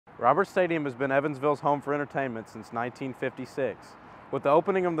Roberts Stadium has been Evansville's home for entertainment since 1956. With the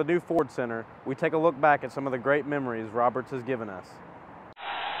opening of the new Ford Center, we take a look back at some of the great memories Roberts has given us.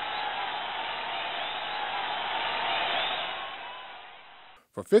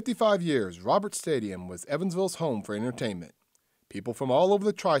 For 55 years, Roberts Stadium was Evansville's home for entertainment. People from all over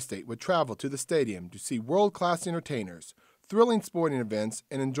the tri-state would travel to the stadium to see world-class entertainers, thrilling sporting events,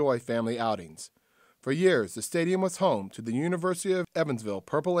 and enjoy family outings. For years, the stadium was home to the University of Evansville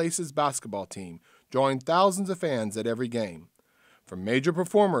Purple Aces basketball team, drawing thousands of fans at every game. From major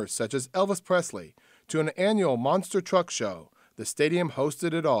performers such as Elvis Presley to an annual monster truck show, the stadium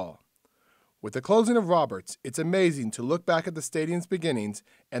hosted it all. With the closing of Roberts, it's amazing to look back at the stadium's beginnings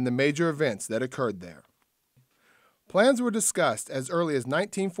and the major events that occurred there. Plans were discussed as early as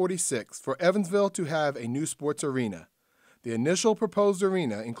 1946 for Evansville to have a new sports arena. The initial proposed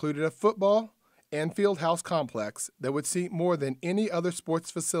arena included a football and field house complex that would seat more than any other sports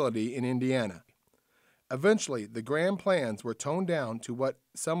facility in Indiana. Eventually, the grand plans were toned down to what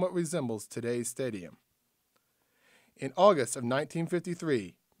somewhat resembles today's stadium. In August of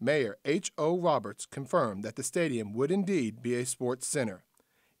 1953, Mayor H.O. Roberts confirmed that the stadium would indeed be a sports center.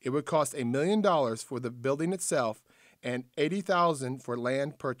 It would cost $1 million for the building itself and $80,000 for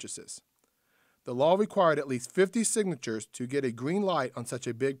land purchases. The law required at least 50 signatures to get a green light on such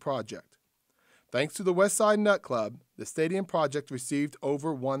a big project. Thanks to the West Side Nut Club, the stadium project received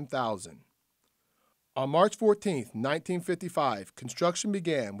over 1,000. On March 14, 1955, construction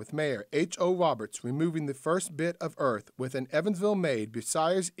began with Mayor H.O. Roberts removing the first bit of earth with an Evansville-made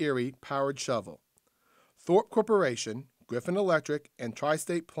Bucyrus-Erie powered shovel. Thorpe Corporation, Griffin Electric, and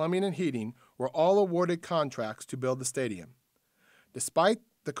Tri-State Plumbing and Heating were all awarded contracts to build the stadium. Despite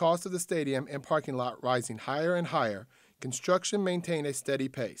the cost of the stadium and parking lot rising higher and higher, construction maintained a steady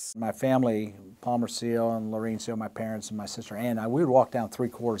pace. My family, Palmer Seal and Lorene Seal, my parents and my sister Ann, we would walk down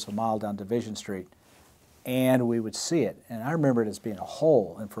 3/4 of a mile down Division Street, and we would see it. And I remember it as being a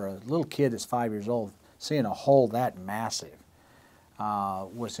hole, and for a little kid that's 5 years old, seeing a hole that massive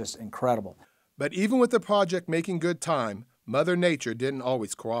was just incredible. But even with the project making good time, Mother Nature didn't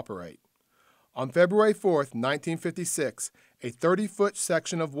always cooperate. On February 4th, 1956, a 30-foot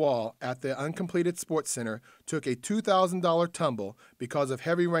section of wall at the uncompleted sports center took a $2,000 tumble because of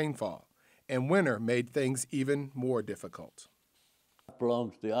heavy rainfall, and winter made things even more difficult. I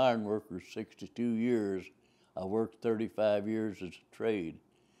belonged to the iron workers 62 years. I worked 35 years as a trade.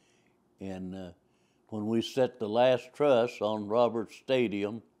 And when we set the last truss on Roberts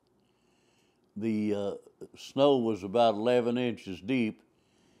Stadium, the snow was about 11 inches deep,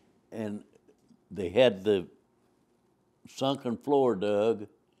 and they had the sunken floor dug,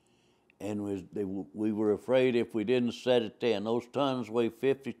 and we were afraid if we didn't set it then. Those trusses weigh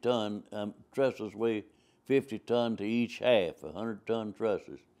 50 ton to each half, 100-ton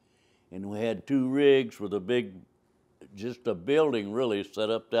trusses. And we had two rigs with a big, just a building really set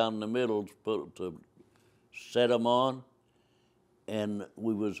up down in the middle to set them on. And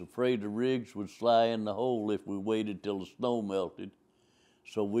we was afraid the rigs would slide in the hole if we waited till the snow melted.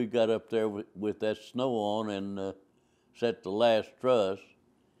 So we got up there with that snow on and set the last truss.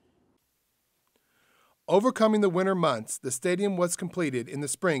 Overcoming the winter months, the stadium was completed in the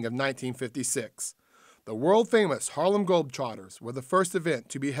spring of 1956. The world-famous Harlem Globetrotters were the first event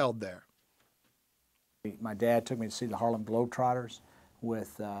to be held there. My dad took me to see the Harlem Globetrotters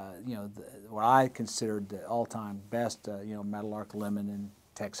with, what I considered the all-time best, Meadowlark Lemon and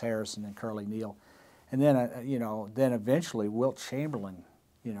Tex Harrison and Curly Neal. And then, then eventually Wilt Chamberlain,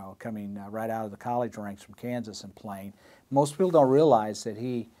 coming right out of the college ranks from Kansas and playing. Most people don't realize that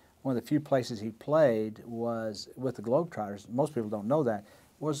one of the few places he played was with the Globetrotters. Most people don't know that.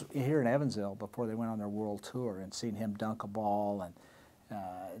 Was here in Evansville before they went on their world tour, and seeing him dunk a ball and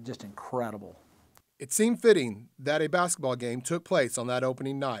just incredible. It seemed fitting that a basketball game took place on that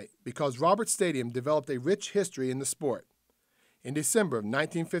opening night because Roberts Stadium developed a rich history in the sport. In December of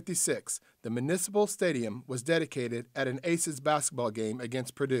 1956, the Municipal Stadium was dedicated at an Aces basketball game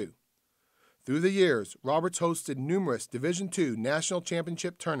against Purdue. Through the years, Roberts hosted numerous Division II national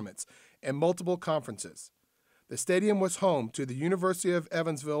championship tournaments and multiple conferences. The stadium was home to the University of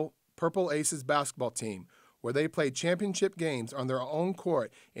Evansville Purple Aces basketball team, where they played championship games on their own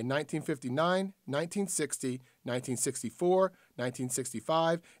court in 1959, 1960, 1964,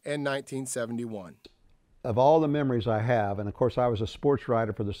 1965, and 1971. Of all the memories I have, and of course I was a sports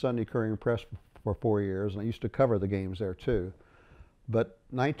writer for the Sunday Courier Press for 4 years, and I used to cover the games there too. But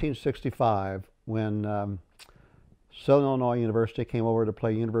 1965, when Southern Illinois University came over to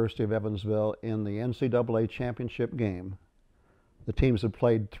play University of Evansville in the NCAA championship game, the teams had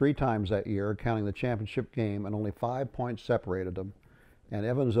played 3 times that year, counting the championship game, and only 5 points separated them. and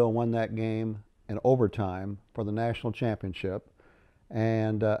Evansville won that game in overtime for the national championship.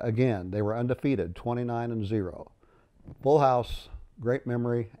 And again, they were undefeated, 29-0. Full house, great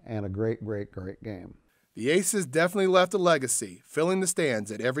memory, and a great, great, great game. The Aces definitely left a legacy, filling the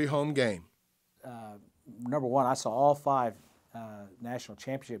stands at every home game. Number one, I saw all 5 national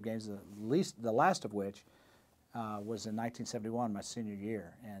championship games, the last of which was in 1971, my senior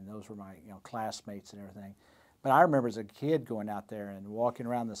year, and those were my classmates and everything. But I remember as a kid going out there and walking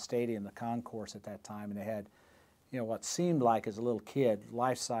around the stadium, the concourse at that time, and they had, what seemed like as a little kid,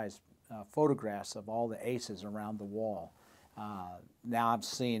 life-size photographs of all the Aces around the wall. Now I'm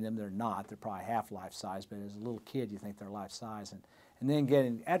seeing them, they're not, they're probably half life-size, but as a little kid you think they're life-size. And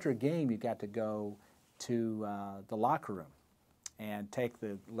then after a game you got to go to the locker room and take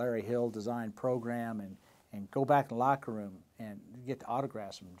the Larry Hill design program and go back in the locker room and get the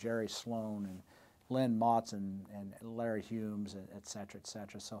autographs from Jerry Sloan and Len Motz and Larry Humes, et cetera, et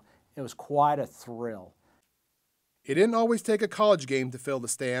cetera. So it was quite a thrill. It didn't always take a college game to fill the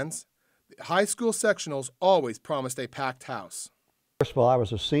stands. The high school sectionals always promised a packed house. First of all, I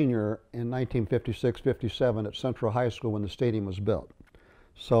was a senior in 1956-57 at Central High School when the stadium was built.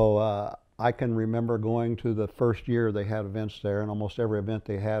 So I can remember going to the first year they had events there, and almost every event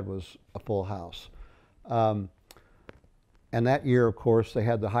they had was a full house. And that year, of course, they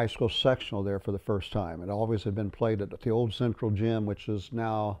had the high school sectional there for the first time. It always had been played at the old Central Gym, which is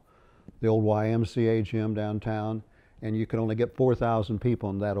now the old YMCA gym downtown, and you could only get 4,000 people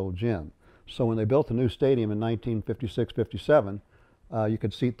in that old gym. So when they built the new stadium in 1956-57, you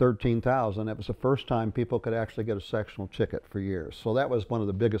could seat 13,000. It was the first time people could actually get a sectional ticket for years. So that was one of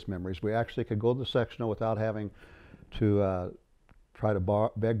the biggest memories. We actually could go to the sectional without having to try to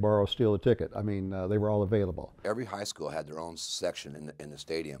beg, borrow, steal a ticket. I mean, they were all available. Every high school had their own section in the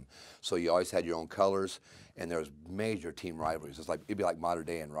stadium, so you always had your own colors, and there was major team rivalries. It'd be like Mater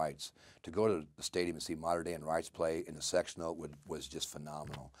Dei and Reitz. To go to the stadium and see Mater Dei and Reitz play in the sectional was just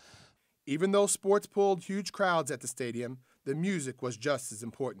phenomenal. Even though sports pulled huge crowds at the stadium, the music was just as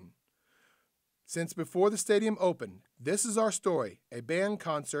important. Since before the stadium opened, This Is Our Story, a band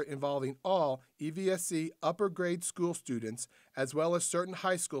concert involving all EVSC upper grade school students as well as certain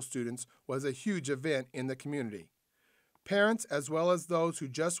high school students, was a huge event in the community. Parents as well as those who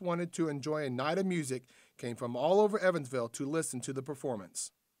just wanted to enjoy a night of music came from all over Evansville to listen to the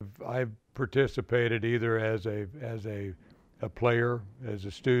performance. I participated either as a player, as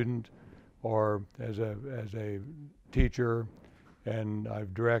a student, or as a teacher, and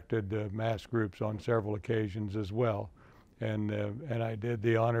I've directed mass groups on several occasions as well. And I did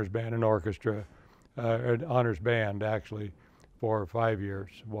the honors band and orchestra, honors band actually, for 5 years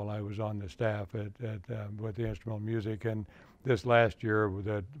while I was on the staff with the instrumental music. And this last year,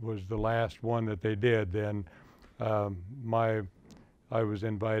 that was the last one that they did. Then I was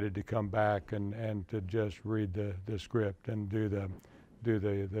invited to come back and to just read the script and do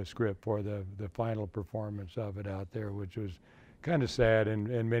the script for the final performance of it out there, which was kind of sad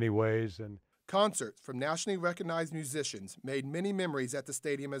in many ways. And concerts from nationally recognized musicians made many memories at the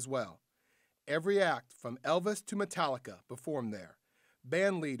stadium as well. Every act, from Elvis to Metallica, performed there.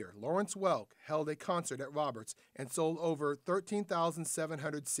 Band leader Lawrence Welk held a concert at Roberts and sold over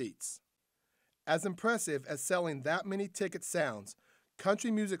 13,700 seats. As impressive as selling that many tickets sounds, country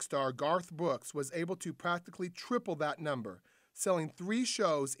music star Garth Brooks was able to practically triple that number, selling 3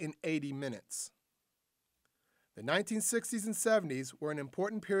 shows in 80 minutes. The 1960s and 70s were an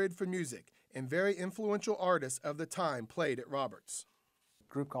important period for music, and very influential artists of the time played at Roberts.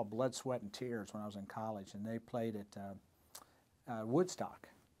 A group called Blood, Sweat, and Tears when I was in college, and they played at Woodstock.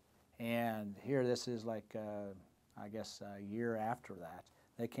 And here, this is like, I guess, a year after that,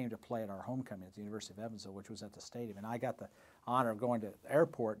 they came to play at our homecoming at the University of Evansville, which was at the stadium. And I got the honor of going to the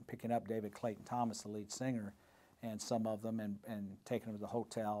airport and picking up David Clayton Thomas, the lead singer, and some of them, and taking them to the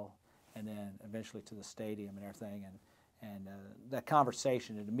hotel, and then eventually to the stadium and everything. And that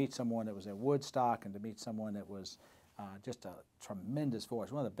conversation, and to meet someone that was at Woodstock, and to meet someone that was just a tremendous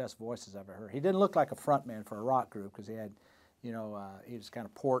voice, one of the best voices I've ever heard. He didn't look like a frontman for a rock group because he had, he was kind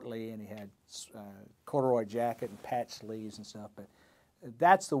of portly, and he had corduroy jacket and patch sleeves and stuff. But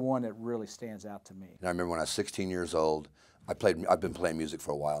that's the one that really stands out to me. And I remember when I was 16 years old, I've been playing music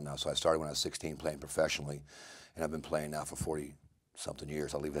for a while now, so I started when I was 16 playing professionally, and I've been playing now for 40-something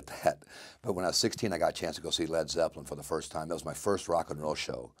years. I'll leave it at that. But when I was 16, I got a chance to go see Led Zeppelin for the first time. That was my first rock and roll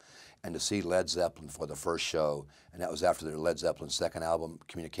show. And to see Led Zeppelin for the first show, and that was after their Led Zeppelin second album,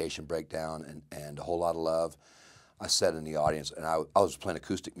 Communication Breakdown and A Whole Lot of Love, I sat in the audience, and I was playing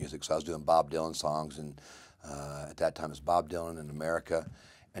acoustic music, so I was doing Bob Dylan songs, and at that time it was Bob Dylan in America.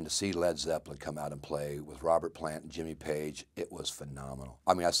 And to see Led Zeppelin come out and play with Robert Plant and Jimmy Page, it was phenomenal.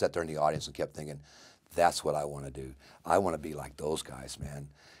 I mean, I sat there in the audience and kept thinking, that's what I want to do. I want to be like those guys, man.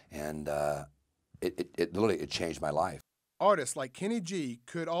 And it literally changed my life. Artists like Kenny G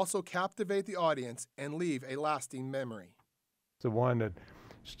could also captivate the audience and leave a lasting memory. The one that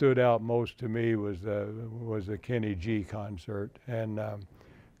stood out most to me was the Kenny G concert. And of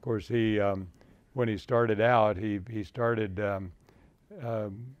course, he when he started out, he started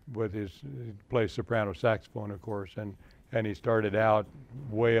with he plays soprano saxophone, of course, and he started out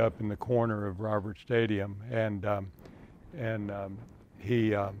way up in the corner of Robert Stadium, and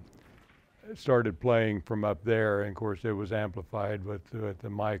he started playing from up there, and of course it was amplified with the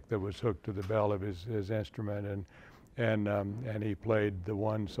mic that was hooked to the bell of his instrument, and he played the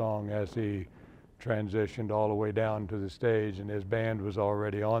one song as he transitioned all the way down to the stage, and his band was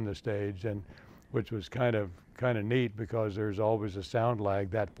already on the stage, and which was kind of neat because there's always a sound lag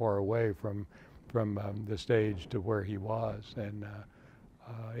that far away from the stage to where he was, and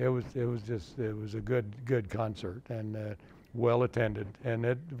it was a good concert, and well attended, and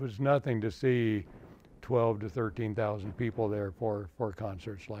it was nothing to see 12 to 13,000 people there for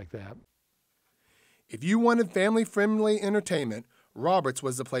concerts like that. If you wanted family-friendly entertainment, Roberts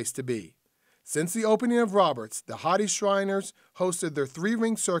was the place to be. Since the opening of Roberts, the Hottie Shriners hosted their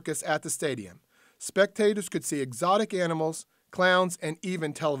three-ring circus at the stadium. Spectators could see exotic animals, clowns, and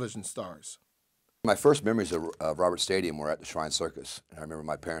even television stars. My first memories of Robert Stadium were at the Shrine Circus. And I remember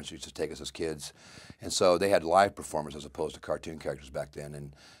my parents used to take us as kids. And so they had live performers as opposed to cartoon characters back then.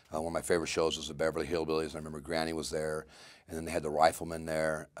 And one of my favorite shows was the Beverly Hillbillies. I remember Granny was there. And then they had the Rifleman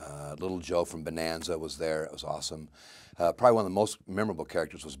there. Little Joe from Bonanza was there. It was awesome. Probably one of the most memorable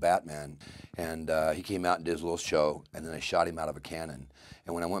characters was Batman. And he came out and did his little show, and then they shot him out of a cannon.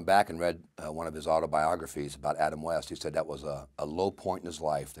 And when I went back and read one of his autobiographies about Adam West, he said that was a low point in his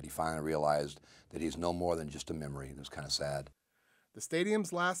life, that he finally realized that he's no more than just a memory. It was kind of sad. The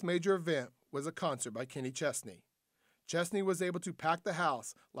stadium's last major event was a concert by Kenny Chesney. Chesney was able to pack the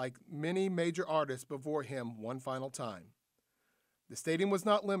house like many major artists before him one final time. The stadium was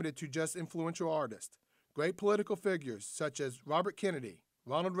not limited to just influential artists. Great political figures such as Robert Kennedy,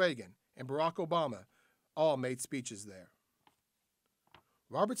 Ronald Reagan, and Barack Obama all made speeches there.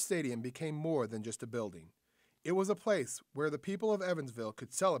 Roberts Stadium became more than just a building. It was a place where the people of Evansville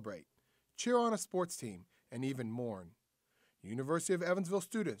could celebrate, cheer on a sports team, and even mourn. University of Evansville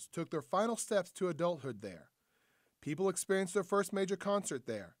students took their final steps to adulthood there. People experienced their first major concert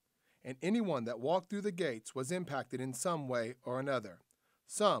there, and anyone that walked through the gates was impacted in some way or another.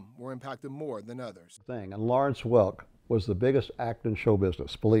 Some were impacted more than others. And Lawrence Welk was the biggest act in show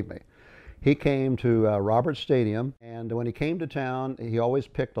business, believe me. He came to Roberts Stadium, and when he came to town, he always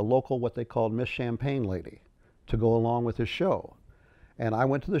picked a local, what they called Miss Champagne lady, to go along with his show. And I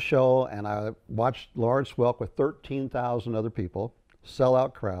went to the show, and I watched Lawrence Welk with 13,000 other people,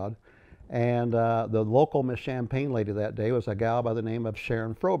 sellout crowd, and the local Miss Champagne lady that day was a gal by the name of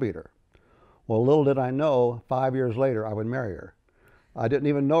Sharon Frobeater. Well, little did I know, 5 years later, I would marry her. I didn't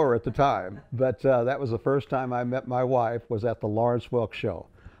even know her at the time, but that was the first time I met my wife, was at the Lawrence Welk show.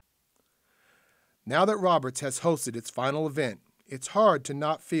 Now that Roberts has hosted its final event, it's hard to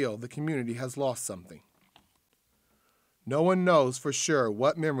not feel the community has lost something. No one knows for sure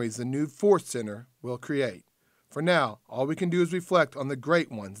what memories the new Ford Center will create. For now, all we can do is reflect on the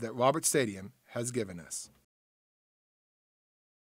great ones that Roberts Stadium has given us.